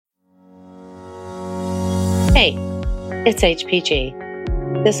Hey, it's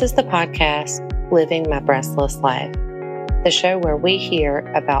HPG. This is the podcast, Living My Breastless Life, the show where we hear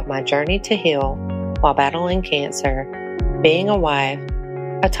about my journey to heal while battling cancer, being a wife,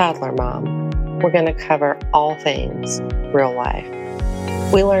 a toddler mom. We're going to cover all things real life.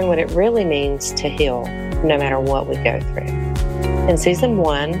 We learn what it really means to heal no matter what we go through. In Season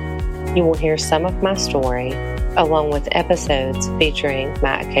 1, you will hear some of my story, along with episodes featuring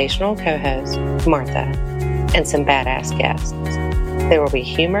my occasional co-host, Martha, and some badass guests. There will be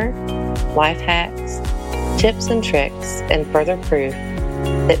humor, life hacks, tips and tricks, and further proof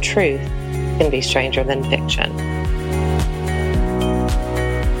that truth can be stranger than fiction.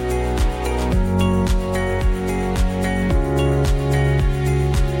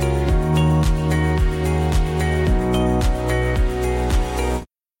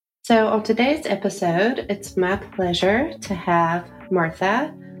 So on today's episode, it's my pleasure to have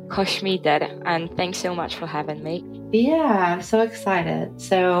Martha Kośmider, and thanks so much for having me. Yeah, I'm so excited.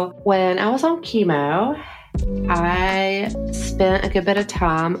 So when I was on chemo, I spent a good bit of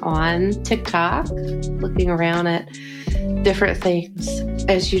time on TikTok, looking around at different things,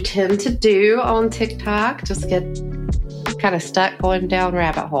 as you tend to do on TikTok, just get kind of stuck going down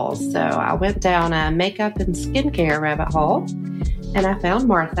rabbit holes. So I went down a makeup and skincare rabbit hole, and I found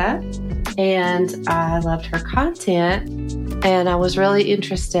Martha, and I loved her content. And I was really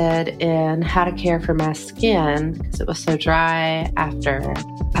interested in how to care for my skin because it was so dry after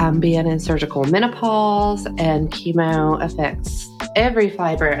being in surgical menopause, and chemo affects every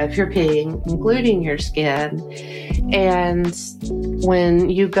fiber of your being, including your skin. And when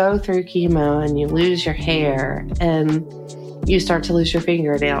you go through chemo and you lose your hair and you start to lose your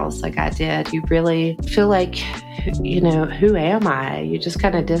fingernails like I did, you really feel like, who am I? You just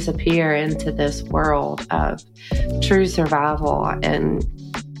kind of disappear into this world of true survival. And,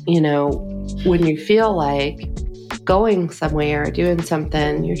 when you feel like going somewhere or doing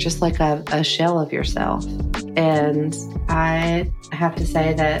something, you're just like a shell of yourself. And I have to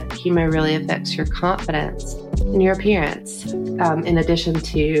say that chemo really affects your confidence and your appearance, in addition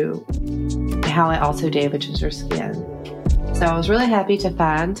to how it also damages your skin. So I was really happy to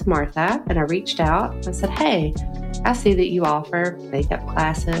find Martha, and I reached out and said, hey, I see that you offer makeup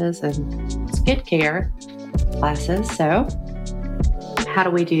classes and skincare classes. So how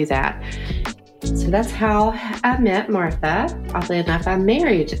do we do that? So that's how I met Martha. Oddly enough, I'm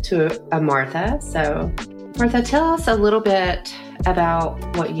married to a Martha. So Martha, tell us a little bit about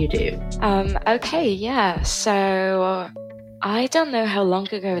what you do. Okay, yeah. So I don't know how long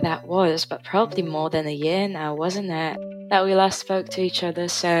ago that was, but probably more than a year now, wasn't it, that we last spoke to each other?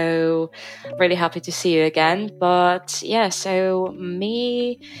 So really happy to see you again. But yeah, so I'm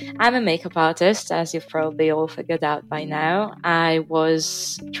a makeup artist, as you've probably all figured out by now. I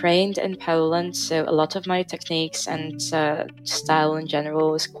was trained in Poland, so a lot of my techniques and style in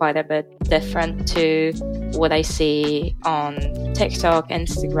general is quite a bit different to what I see on TikTok,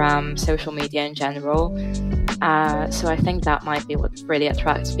 Instagram, social media in general. So I think that might be what really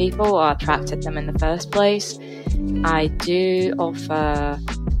attracts people, or attracted them in the first place. I do offer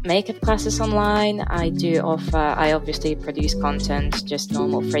makeup classes online. I obviously produce content, just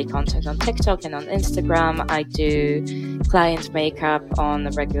normal free content on TikTok and on Instagram. I do client makeup on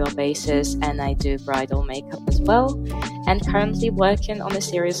a regular basis, and I do bridal makeup as well. And currently working on a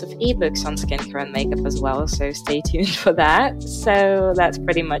series of ebooks on skincare and makeup as well, so stay tuned for that. So that's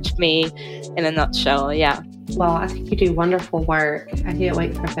pretty much me in a nutshell, yeah. Well, I think you do wonderful work. I can't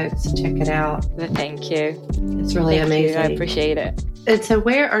wait for folks to check it out. Thank you. It's really amazing. I appreciate it. And so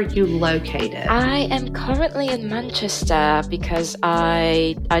where are you located? I am currently in Manchester because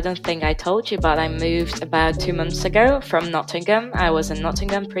I don't think I told you, but I moved about 2 months ago from Nottingham. I was in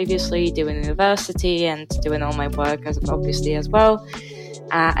Nottingham previously doing university and doing all my work as well.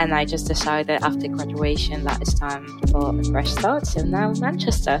 And I just decided after graduation that it's time for a fresh start. So now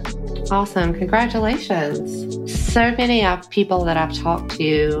Manchester. Awesome. Congratulations. So many of people that I've talked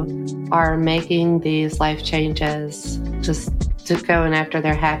to are making these life changes, just to going after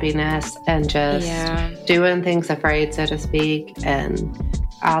their happiness and just doing things afraid, so to speak. And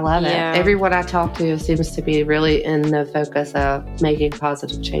I love it. Everyone I talk to seems to be really in the focus of making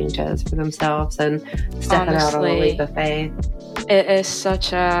positive changes for themselves and stepping out on a leap of faith. It is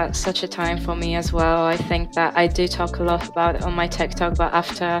such a time for me as well. I think that I do talk a lot about it on my TikTok, but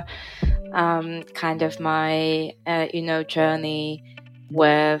after kind of my journey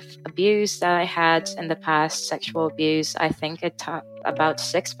with abuse that I had in the past, sexual abuse, I think about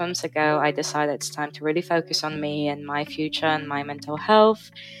 6 months ago, I decided it's time to really focus on me and my future and my mental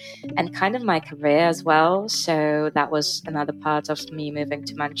health and kind of my career as well. So that was another part of me moving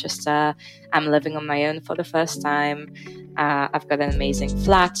to Manchester. I'm living on my own for the first time. I've got an amazing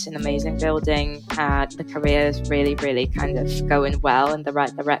flat, an amazing building. The career is really, really kind of going well in the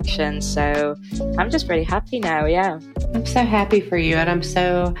right direction. So I'm just really happy now, yeah. I'm so happy for you, and I'm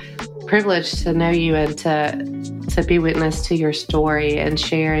so privileged to know you and to be witness to your story and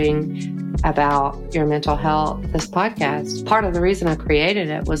sharing about your mental health. This podcast, part of the reason I created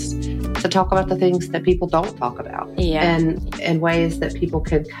it was to talk about the things that people don't talk about, and ways that people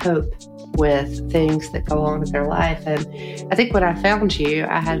can cope with things that go on in their life. And I think when I found you,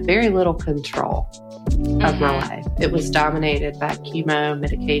 I had very little control of my life. It was dominated by chemo,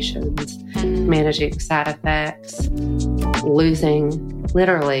 medications, managing side effects, losing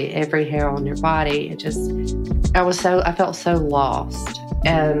literally every hair on your body. I felt so lost.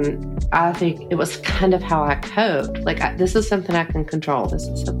 And I think it was kind of how I coped. Like, this is something I can control. This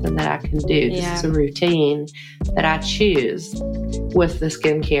is something that I can do. This is a routine that I choose with the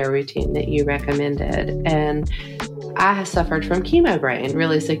skincare routine that you recommended. And I suffered from chemo brain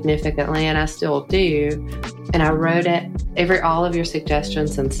really significantly, and I still do. And I wrote all of your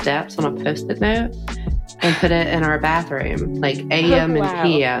suggestions and steps on a Post-it note and put it in our bathroom, like AM and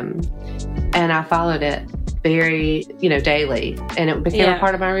PM. And I followed it very, daily. And it became a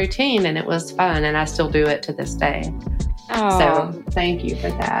part of my routine, and it was fun. And I still do it to this day. Oh. So thank you for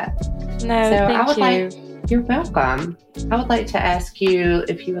that. No, thank you. You're welcome. I would like to ask you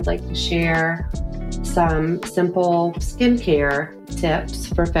if you would like to share some simple skincare tips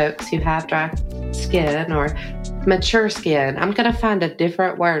for folks who have dry skin or mature skin. I'm going to find a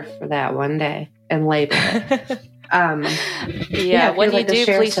different word for that one day and label it. When you do,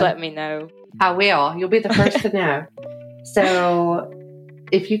 please let me know. I will. You'll be the first to know. So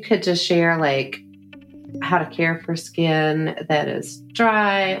if you could just share how to care for skin that is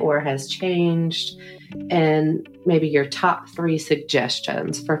dry or has changed, and maybe your top 3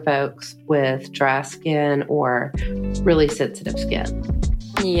 suggestions for folks with dry skin or really sensitive skin.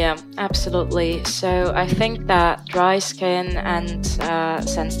 Yeah, absolutely. So I think that dry skin and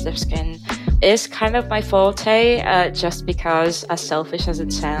sensitive skin is kind of my forte, just because, as selfish as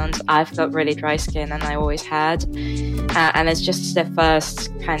it sounds, I've got really dry skin, and I always had. And it's just the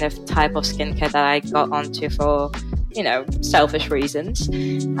first kind of type of skincare that I got onto for, selfish reasons.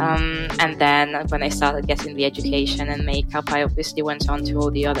 And then when I started getting the education and makeup, I obviously went on to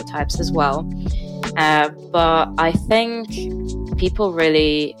all the other types as well. But I think people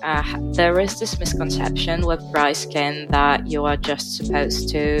really, there is this misconception with dry skin that you're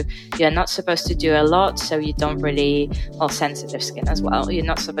not supposed to do a lot, so you don't really, or sensitive skin as well, you're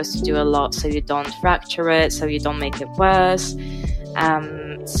not supposed to do a lot so you don't fracture it, so you don't make it worse.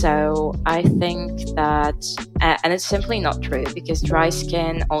 So I think that, and it's simply not true, because dry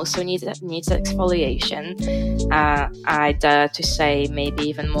skin also needs exfoliation. I dare to say maybe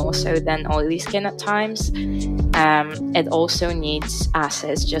even more so than oily skin at times. It also needs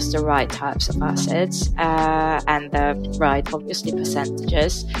acids, just the right types of acids, and the right, obviously,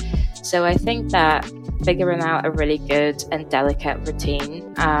 percentages. So I think that figuring out a really good and delicate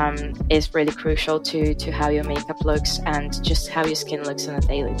routine is really crucial to how your makeup looks and just how your skin looks on a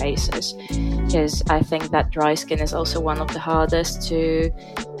daily basis. Because I think that dry skin is also one of the hardest to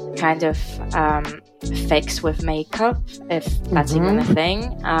kind of fix with makeup, if that's even a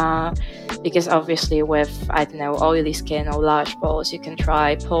thing. Because obviously with, oily skin or large pores, you can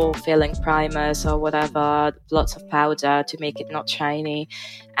try pore filling primers or whatever, lots of powder to make it not shiny.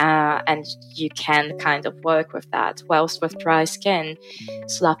 And you can kind of work with that. Whilst with dry skin,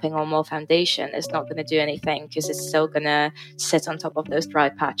 slapping on more foundation is not going to do anything, because it's still going to sit on top of those dry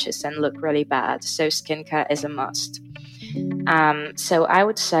patches and look really bad. So skincare is a must. So I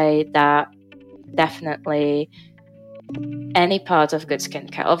would say that definitely any part of good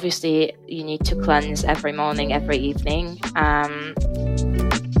skincare. Obviously, you need to cleanse every morning, every evening.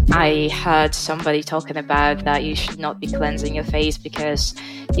 I heard somebody talking about that you should not be cleansing your face because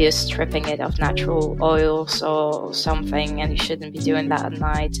you're stripping it of natural oils or something, and you shouldn't be doing that at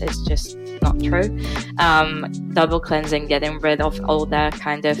night. It's just not true. Double cleansing, getting rid of all that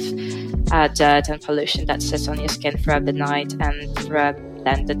kind of dirt and pollution that sits on your skin throughout the night and throughout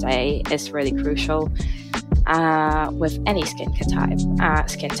then the day is really crucial with any skin type.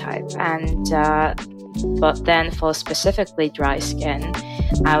 And but then for specifically dry skin,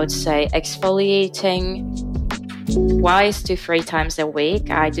 I would say exfoliating twice to 3 times a week.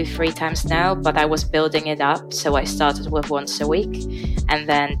 I do 3 times now, but I was building it up. So I started with once a week and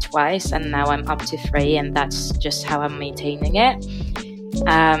then twice, and now I'm up to 3, and that's just how I'm maintaining it.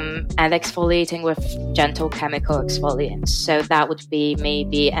 And exfoliating with gentle chemical exfoliants. So that would be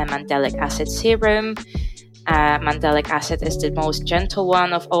maybe a mandelic acid serum. Mandelic acid is the most gentle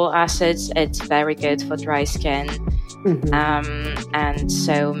one of all acids. It's very good for dry skin. And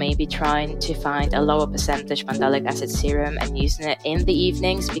so maybe trying to find a lower percentage mandelic acid serum and using it in the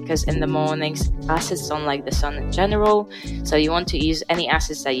evenings, because in the mornings acids don't like the sun in general, so you want to use any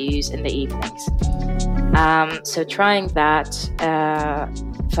acids that you use in the evenings. So trying that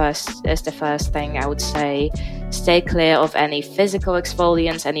first is the first thing I would say. Stay clear of any physical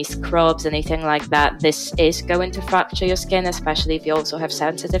exfoliants, any scrubs, anything like that. This is going to fracture your skin, especially if you also have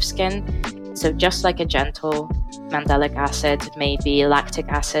sensitive skin. So just like a gentle mandelic acid, maybe lactic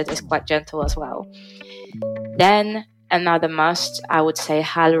acid is quite gentle as well. Then another must, I would say,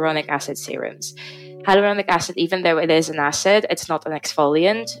 hyaluronic acid serums. Hyaluronic acid, even though it is an acid, it's not an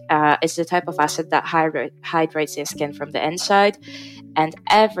exfoliant. It's the type of acid that hydrates your skin from the inside. And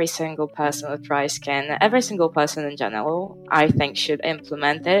every single person with dry skin, every single person in general, I think should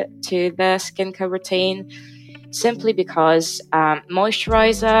implement it to their skincare routine. Simply because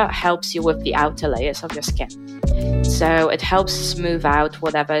moisturizer helps you with the outer layers of your skin. So it helps smooth out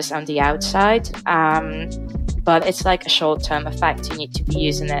whatever is on the outside. But it's like a short-term effect. You need to be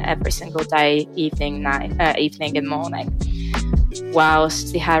using it every single day, evening and morning.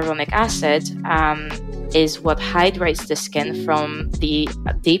 Whilst the hyaluronic acid is what hydrates the skin from the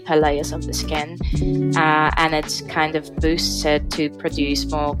deeper layers of the skin, and it kind of boosts it to produce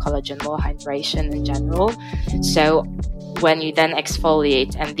more collagen, more hydration in general. So when you then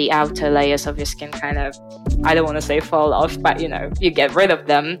exfoliate and the outer layers of your skin kind of, I don't want to say fall off, but you get rid of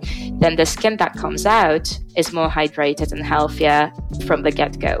them, then the skin that comes out is more hydrated and healthier from the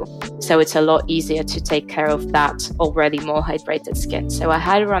get-go. So it's a lot easier to take care of that already more hydrated skin. So a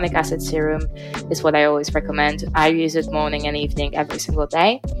hyaluronic acid serum is what I always recommend. I use it morning and evening every single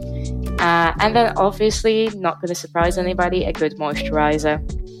day. And then obviously, not going to surprise anybody, a good moisturizer.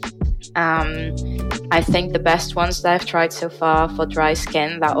 I think the best ones that I've tried so far for dry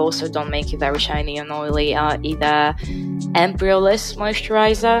skin that also don't make you very shiny and oily are either Embryolist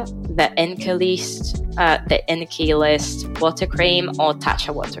moisturizer, the Inkey List water cream, or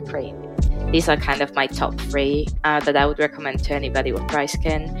Tatcha water cream. These are kind of my top 3 that I would recommend to anybody with dry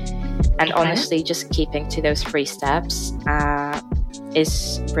skin. And honestly, just keeping to those 3 steps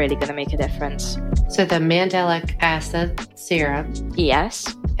is really going to make a difference. So the mandelic acid serum.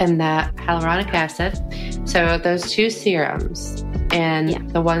 Yes. And the hyaluronic acid. So those 2 serums,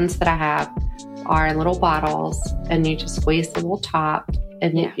 and the ones that I have are in little bottles, and you just squeeze the little top,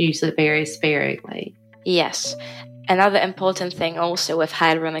 and you use it very sparingly. Yes. Another important thing also with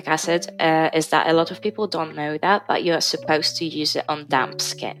hyaluronic acid is that a lot of people don't know that, but you're supposed to use it on damp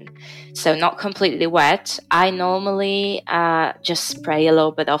skin. So not completely wet. I normally just spray a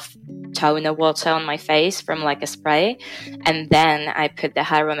little bit of toner water on my face from like a spray, and then I put the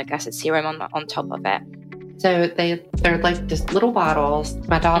hyaluronic acid serum on top of it. So they're like just little bottles.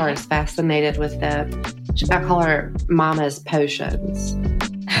 My daughter is fascinated with them. I call her Mama's Potions.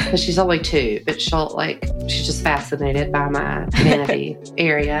 Because she's only 2, but she's just fascinated by my vanity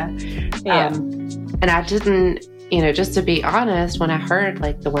area. Yeah. And I didn't, just to be honest, when I heard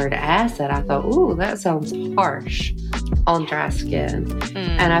the word acid, I thought, ooh, that sounds harsh on dry skin.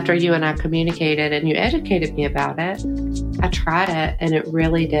 And after you and I communicated and you educated me about it, I tried it, and it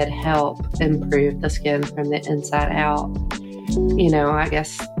really did help improve the skin from the inside out. I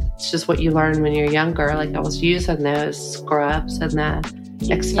guess it's just what you learn when you're younger. I was using those scrubs and the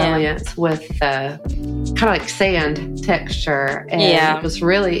exfoliants with the kind of like sand texture, and it was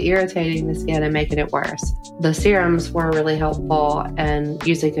really irritating the skin and making it worse. The serums were really helpful, and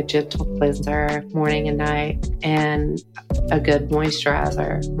using a gentle cleanser morning and night and a good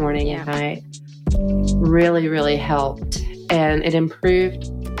moisturizer morning and night really, really helped. And it improved,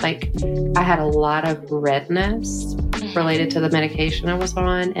 I had a lot of redness related to the medication I was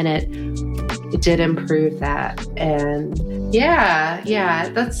on, and it did improve that. And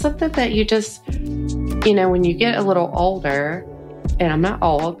that's something that you just, when you get a little older, and I'm not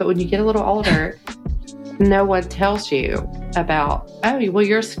old, but when you get a little older, no one tells you about,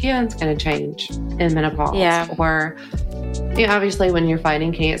 your skin's going to change in menopause. Yeah. Or, obviously when you're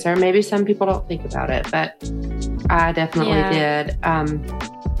fighting cancer, maybe some people don't think about it, but I definitely did.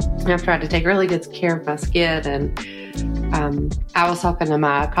 I've tried to take really good care of my skin, and I was talking to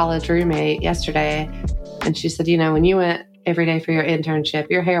my college roommate yesterday, and she said, when you went every day for your internship,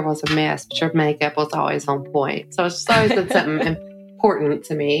 your hair was a mess, but your makeup was always on point. So it's just always been something important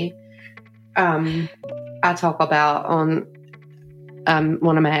to me. I talk about on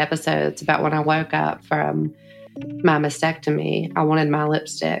one of my episodes about when I woke up from my mastectomy, I wanted my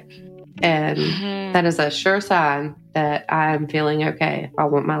lipstick. And that is a sure sign that I'm feeling okay if I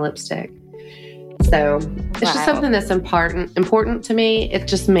want my lipstick. So it's just something that's important to me. It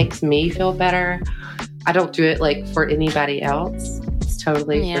just makes me feel better. I don't do it like for anybody else. It's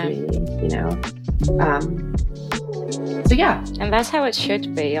totally for me, you know. So yeah. And that's how it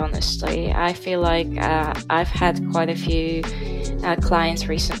should be, honestly. I feel like I've had quite a few clients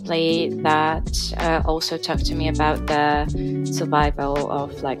recently that also talked to me about the survival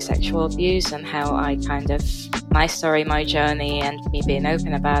of like sexual abuse and how I kind of, my story, my journey, and me being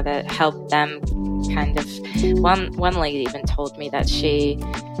open about it helped them kind of. One lady even told me that she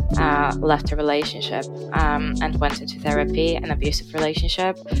left a relationship and went into therapy, an abusive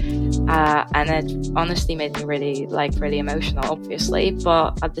relationship, and it honestly made me really emotional, obviously.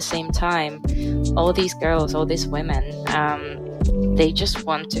 But at the same time, all these girls, all these women, they just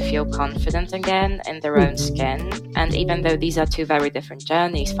want to feel confident again in their own skin. And even though these are two very different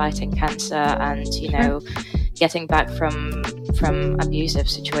journeys, fighting cancer and, you know, getting back from abusive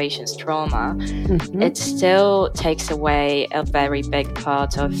situations, trauma, it still takes away a very big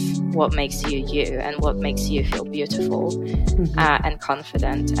part of what makes you you and what makes you feel beautiful and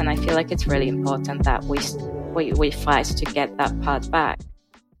confident. And I feel like it's really important that we fight to get that part back.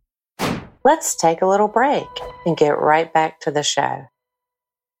 Let's take a little break and get right back to the show.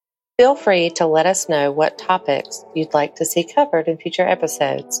 Feel free to let us know what topics you'd like to see covered in future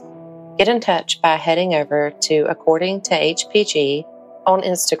episodes. Get in touch by heading over to According to HPG on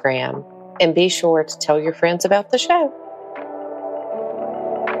Instagram, and be sure to tell your friends about the show.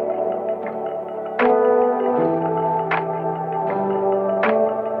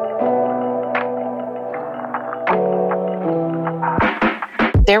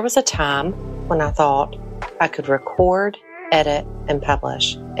 There was a time when I thought I could record, edit, and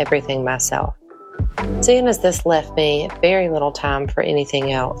publish everything myself. Seeing as this left me very little time for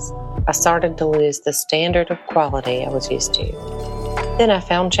anything else, I started to lose the standard of quality I was used to. Then I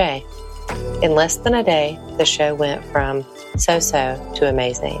found Jay. In less than a day, the show went from so-so to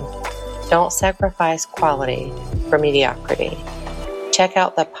amazing. Don't sacrifice quality for mediocrity. Check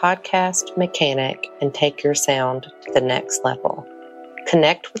out the Podcast Mechanic and take your sound to the next level.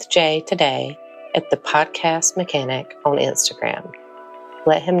 Connect with Jay today at the Podcast Mechanic on Instagram.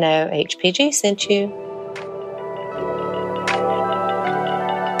 Let him know HPG sent you.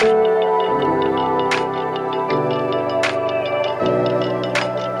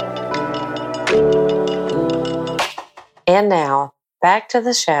 And now, back to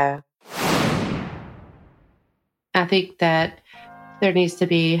the show. I think that there needs to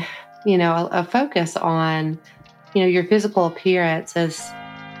be, you know, a focus on, you know, your physical appearance is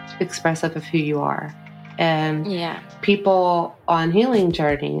expressive of who you are. And people on healing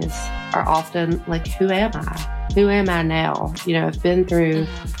journeys are often like, who am I? Who am I now? You know, I've been through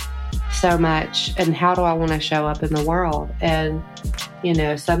so much, and how do I want to show up in the world? And, you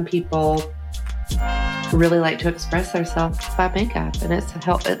know, some people really like to express themselves by makeup, and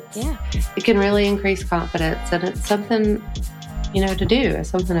it can really increase confidence, and it's something, you know, to do. It's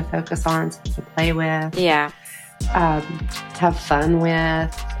something to focus on, something to play with. Have fun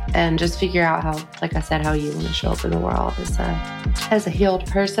with, and just figure out how, like I said, how you want to show up in the world as a healed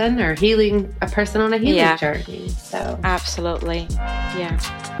person, or a person on a healing journey. So absolutely.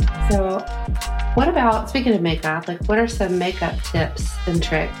 So what about, speaking of makeup, like what are some makeup tips and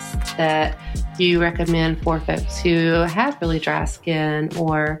tricks that you recommend for folks who have really dry skin,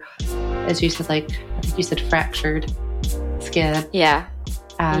 or, as you said, like, I think you said fractured skin?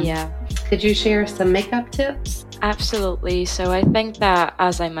 Could you share some makeup tips? Absolutely. So I think that,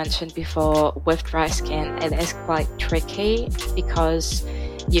 as I mentioned before, with dry skin, it is quite tricky because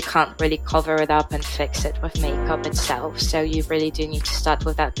you can't really cover it up and fix it with makeup itself. So you really do need to start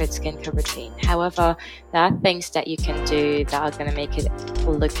with that good skincare routine. However, there are things that you can do that are going to make it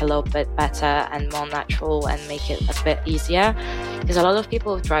look a little bit better and more natural and make it a bit easier. Because a lot of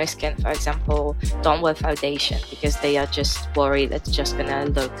people with dry skin, for example, don't wear foundation because they are just worried it's just going to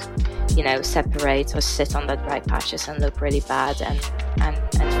look, you know, separate or sit on the dry patches and look really bad and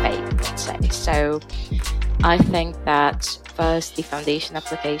fake, let's say. So I think that first, the foundation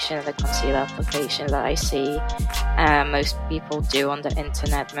application and the concealer application that I see most people do on the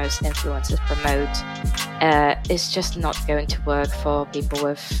internet, most influencers promote, is just not going to work for people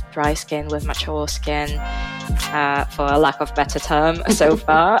with dry skin, with mature skin, for a lack of better term so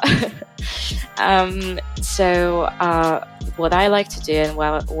far. What I like to do, and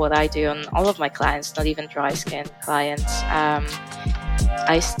what I do on all of my clients, not even dry skin clients,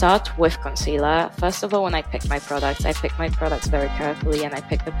 I start with concealer. First of all, when I pick my products very carefully, and I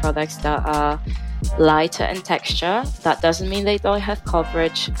pick the products that are lighter in texture. That doesn't mean they don't have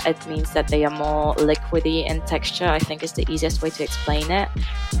coverage. It means that they are more liquidy in texture, I think is the easiest way to explain it.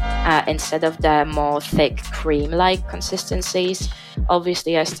 Instead of the more thick cream-like consistencies.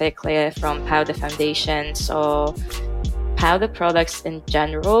 Obviously, I stay clear from powder foundations or powder products in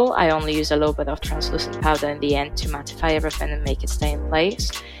general. I only use a little bit of translucent powder in the end to mattify everything and make it stay in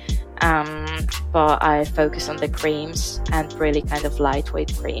place. But I focus on the creams and really kind of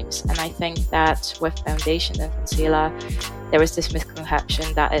lightweight creams. And I think that with foundation and concealer, there is this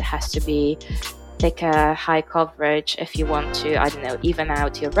misconception that it has to be thicker, high coverage if you want to, I don't know, even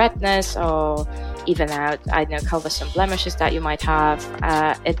out your redness or even out, I don't know, cover some blemishes that you might have.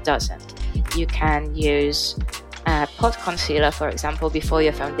 It doesn't. You can use pot concealer, for example, before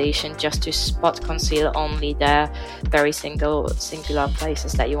your foundation, just to spot conceal only the very singular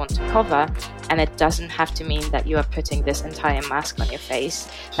places that you want to cover, and it doesn't have to mean that you are putting this entire mask on your face.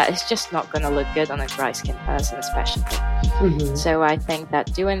 That is just not going to look good on a dry skin person, especially. Mm-hmm. So I think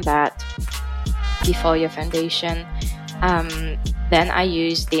that doing that before your foundation, then I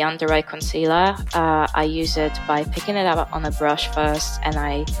use the under eye concealer. I use it by picking it up on a brush first, and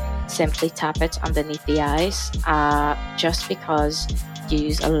I simply tap it underneath the eyes, just because you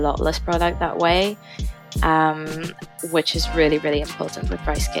use a lot less product that way, which is really, really important with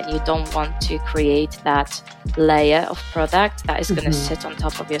dry skin. You don't want to create that layer of product that is going to sit on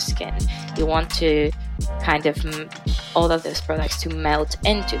top of your skin. You want to kind of all of those products to melt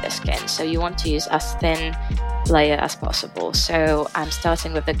into the skin. So you want to use as thin layer as possible. So I'm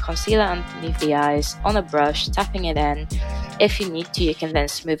starting with the concealer underneath the eyes on a brush, tapping it in. If you need to, you can then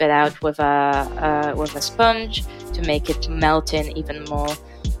smooth it out with a sponge to make it melt in even more.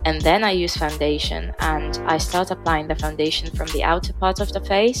 And then I use foundation, and I start applying the foundation from the outer part of the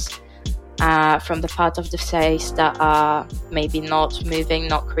face, from the part of the face that are maybe not moving,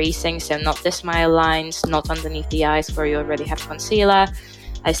 not creasing, so not the smile lines, not underneath the eyes where you already have concealer.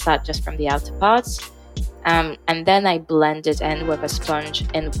 I start just from the outer parts. And then I blend it in with a sponge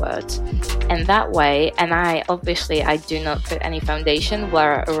inwards. And that way, and I do not put any foundation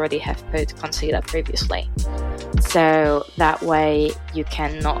where I already have put concealer previously. So that way you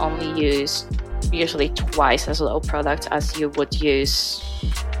can not only use usually twice as little product as you would use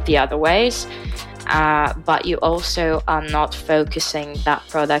the other ways, but you also are not focusing that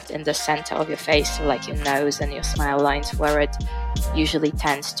product in the center of your face, so like your nose and your smile lines, where it usually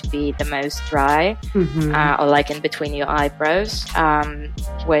tends to be the most dry, or like in between your eyebrows,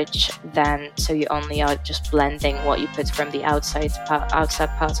 which then, so you only are just blending what you put from the outside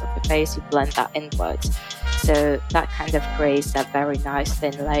parts of the face, you blend that inwards. So that kind of creates that very nice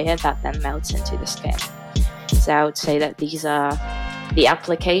thin layer that then melts into the skin. So I would say that these are the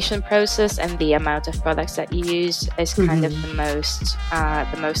application process, and the amount of products that you use is kind of the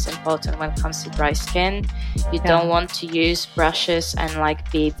most important when it comes to dry skin. You don't want to use brushes and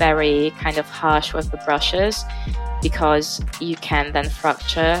like be very kind of harsh with the brushes, because you can then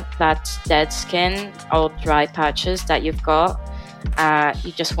fracture that dead skin or dry patches that you've got.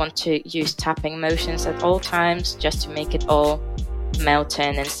 You just want to use tapping motions at all times just to make it all melt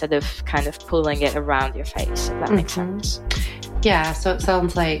in, instead of kind of pulling it around your face, if that makes sense. Yeah, so it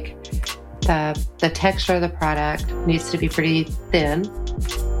sounds like the texture of the product needs to be pretty thin.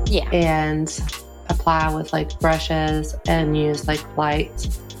 Yeah. And apply with like brushes and use like light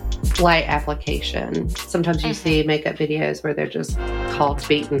application. Sometimes you see makeup videos where they're just called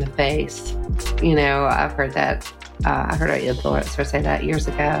beating the face. You know, I've heard that. I heard an influencer say that years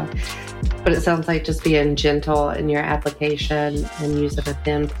ago. But it sounds like just being gentle in your application and using a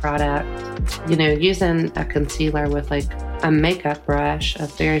thin product. You know, using a concealer with like a makeup brush, a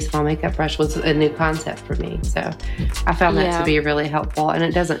very small makeup brush, was a new concept for me. So I found that to be really helpful. And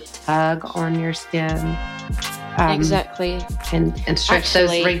it doesn't tug on your skin. Exactly. And stretch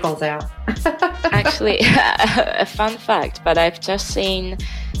those wrinkles out. Actually, a fun fact, but I've just seen,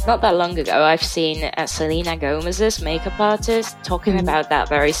 not that long ago, I've seen Selena Gomez's makeup artist talking about that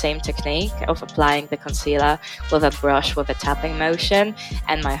very same technique of applying the concealer with a brush with a tapping motion,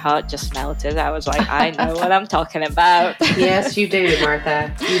 and my heart just melted. I was like, I know what I'm talking about. Yes, you do,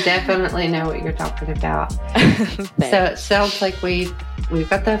 Martha. You definitely know what you're talking about. So it sounds like we've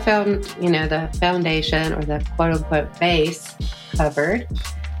got the foundation, or the quote unquote base covered.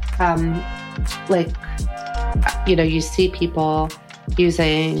 You see people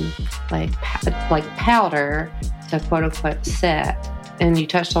using like powder to quote unquote set. and you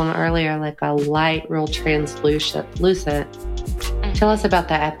touched on earlier, like a light, real translucent. Tell us about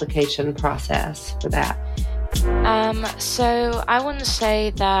the application process for that. So I want to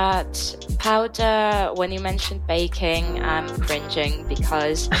say that powder, when you mentioned baking, I'm cringing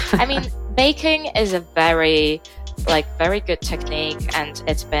because, I mean, baking is a very good technique, and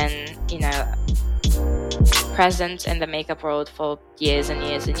it's been, present in the makeup world for years and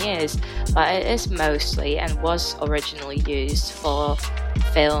years and years, but it is mostly and was originally used for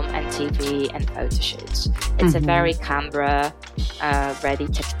film and TV and photo shoots. It's a very camera ready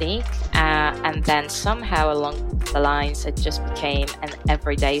technique, and then somehow along the lines it just became an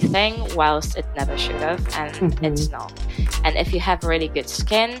everyday thing, whilst it never should have, and it's not. And if you have really good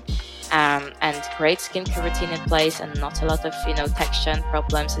skin and great skincare routine in place and not a lot of texture and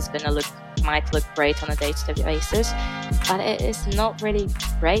problems, it's gonna might look great on a day-to-day basis, but it is not really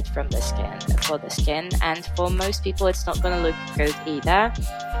great for the skin, and for most people it's not going to look good either.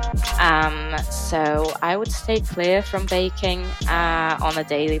 So I would stay clear from baking on a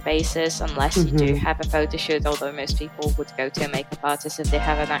daily basis, unless you do have a photo shoot, although most people would go to a makeup artist if they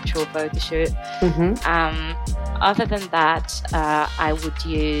have an actual photo shoot. Other than that, I would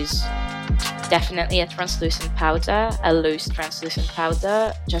use definitely a translucent powder, a loose translucent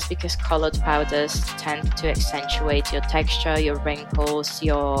powder, just because colored powders tend to accentuate your texture, your wrinkles,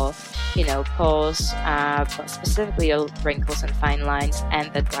 your pores, but specifically your wrinkles and fine lines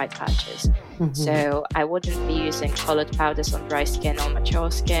and the dry patches. So I wouldn't be using colored powders on dry skin or mature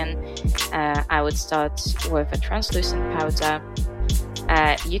skin. I would start with a translucent powder.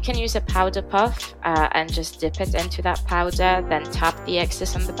 You can use a powder puff and just dip it into that powder, then tap the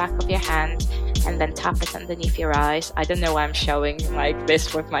excess on the back of your hand, and then tap it underneath your eyes. I don't know why I'm showing like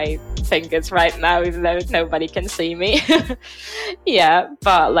this with my fingers right now, even though nobody can see me. Yeah,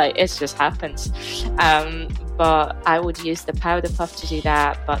 but like it just happens. But I would use the powder puff to do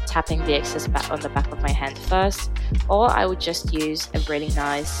that, but tapping the excess back on the back of my hand first. Or I would just use a really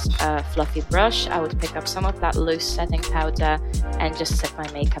nice fluffy brush. I would pick up some of that loose setting powder and just set my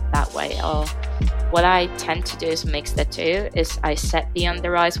makeup that way. Or what I tend to do is mix the two, is I set the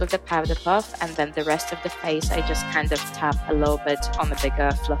under eyes with the powder puff, and then the rest of the face I just kind of tap a little bit on a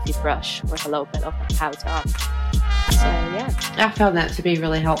bigger fluffy brush with a little bit of the powder on. So yeah, I found that to be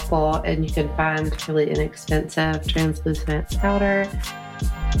really helpful, and you can find really inexpensive translucent powder,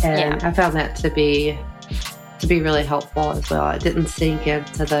 and I found that to be really helpful as well. It didn't sink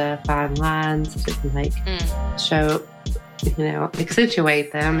into the fine lines. It didn't show,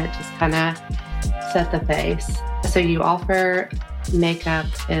 accentuate them. It just kind of set the face. So you offer makeup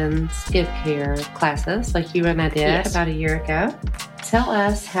and skincare classes like you and I did about a year ago. Tell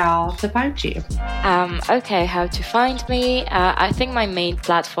us how to find you. Okay, how to find me. I think my main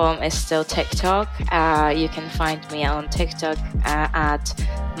platform is still TikTok. You can find me on TikTok at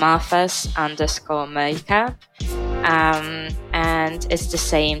Marthas_makeup. And it's the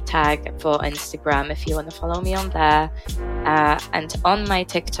same tag for Instagram if you want to follow me on there. And on my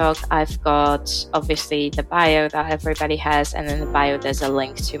TikTok, I've got obviously the bio that everybody has, and in the bio there's a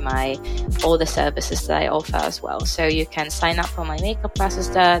link to all the services that I offer as well. So you can sign up for my makeup classes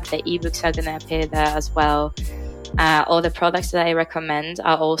there. The ebooks are going to appear there as well. All the products that I recommend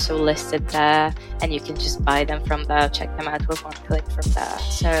are also listed there, and you can just buy them from there, check them out with one click from there.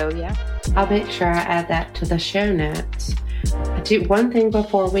 So yeah, I'll make sure I add that to the show notes. Do one thing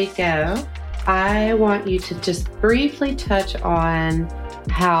before we go. I want you to just briefly touch on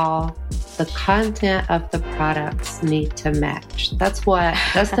how the content of the products need to match. That's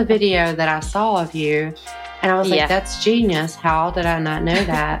the video that I saw of you, and I was like, that's genius. How did I not know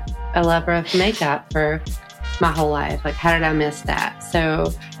that? A lover of makeup for my whole life. Like, how did I miss that?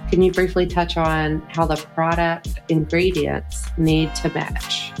 So can you briefly touch on how the product ingredients need to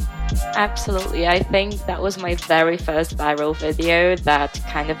match? Absolutely. I think that was my very first viral video that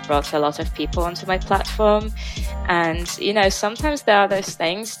kind of brought a lot of people onto my platform. And, sometimes there are those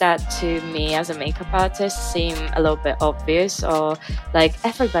things that to me as a makeup artist seem a little bit obvious, or like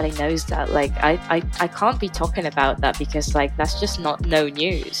everybody knows that. Like I can't be talking about that because like that's just not no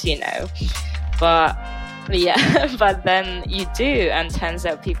news, But but then you do, and turns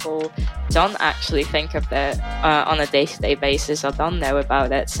out people don't actually think of that on a day-to-day basis or don't know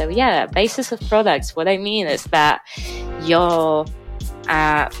about it. So basis of products, what I mean is that your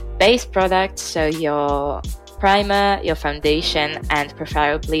base product, so your primer, your foundation, and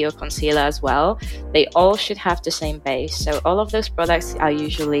preferably your concealer as well, they all should have the same base. So all of those products are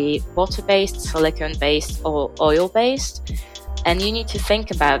usually water-based, silicone-based, or oil-based. And you need to think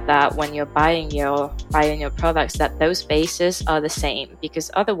about that when you're buying your products, that those bases are the same,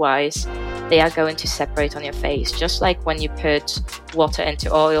 because otherwise they are going to separate on your face. Just like when you put water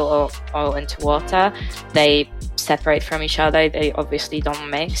into oil or oil into water, they separate from each other. They obviously don't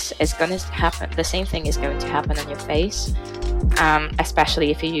mix. It's going to happen. The same thing is going to happen on your face,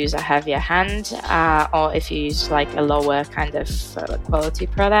 especially if you use a heavier hand or if you use like a lower kind of quality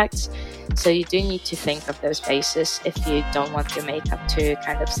product. So you do need to think of those bases if you don't want your makeup to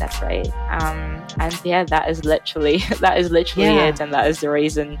kind of separate. And yeah, that is literally it, and that is the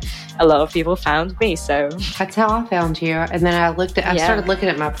reason a lot of people found me. So that's how I found you. And then I started looking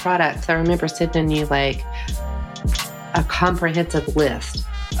at my products. I remember sending you like a comprehensive list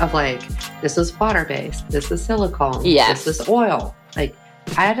of like, this is water-based, this is silicone, this is oil. Like,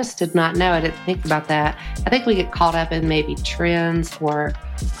 I just did not know. I didn't think about that. I think we get caught up in maybe trends or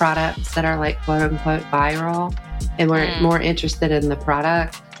products that are like quote unquote viral, and we're more interested in the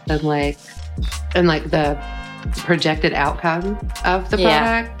product than like the projected outcome of the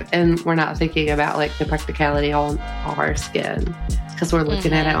product, and we're not thinking about like the practicality on our skin because we're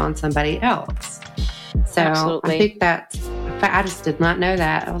looking at it on somebody else. So Absolutely. I think I just did not know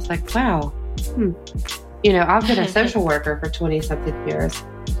that. I was like, wow. You know, I've been a social worker for 20-something years.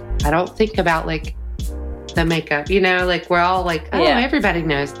 I don't think about, like, the makeup, you know? Like, we're all like, everybody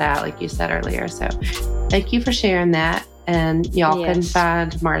knows that, like you said earlier. So thank you for sharing that. And y'all can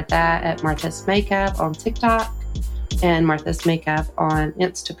find Martha at Martha's Makeup on TikTok and Martha's Makeup on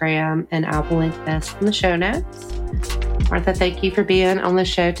Instagram. And I will link this in the show notes. Martha, thank you for being on the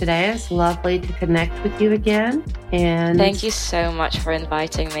show today. It's lovely to connect with you again. And thank you so much for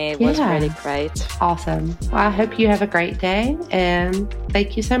inviting me. It was really great. Awesome. Well, I hope you have a great day, and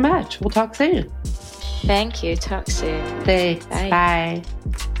thank you so much. We'll talk soon. Thank you. Talk soon. Thanks. Bye.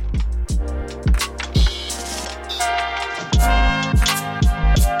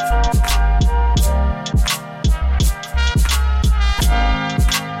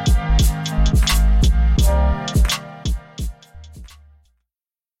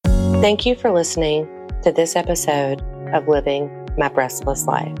 Thank you for listening to this episode of Living My Breastless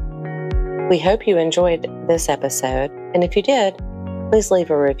Life. We hope you enjoyed this episode, and if you did, please leave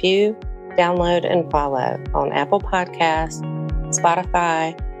a review, download, and follow on Apple Podcasts,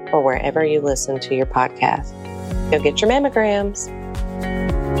 Spotify, or wherever you listen to your podcast. Go get your mammograms.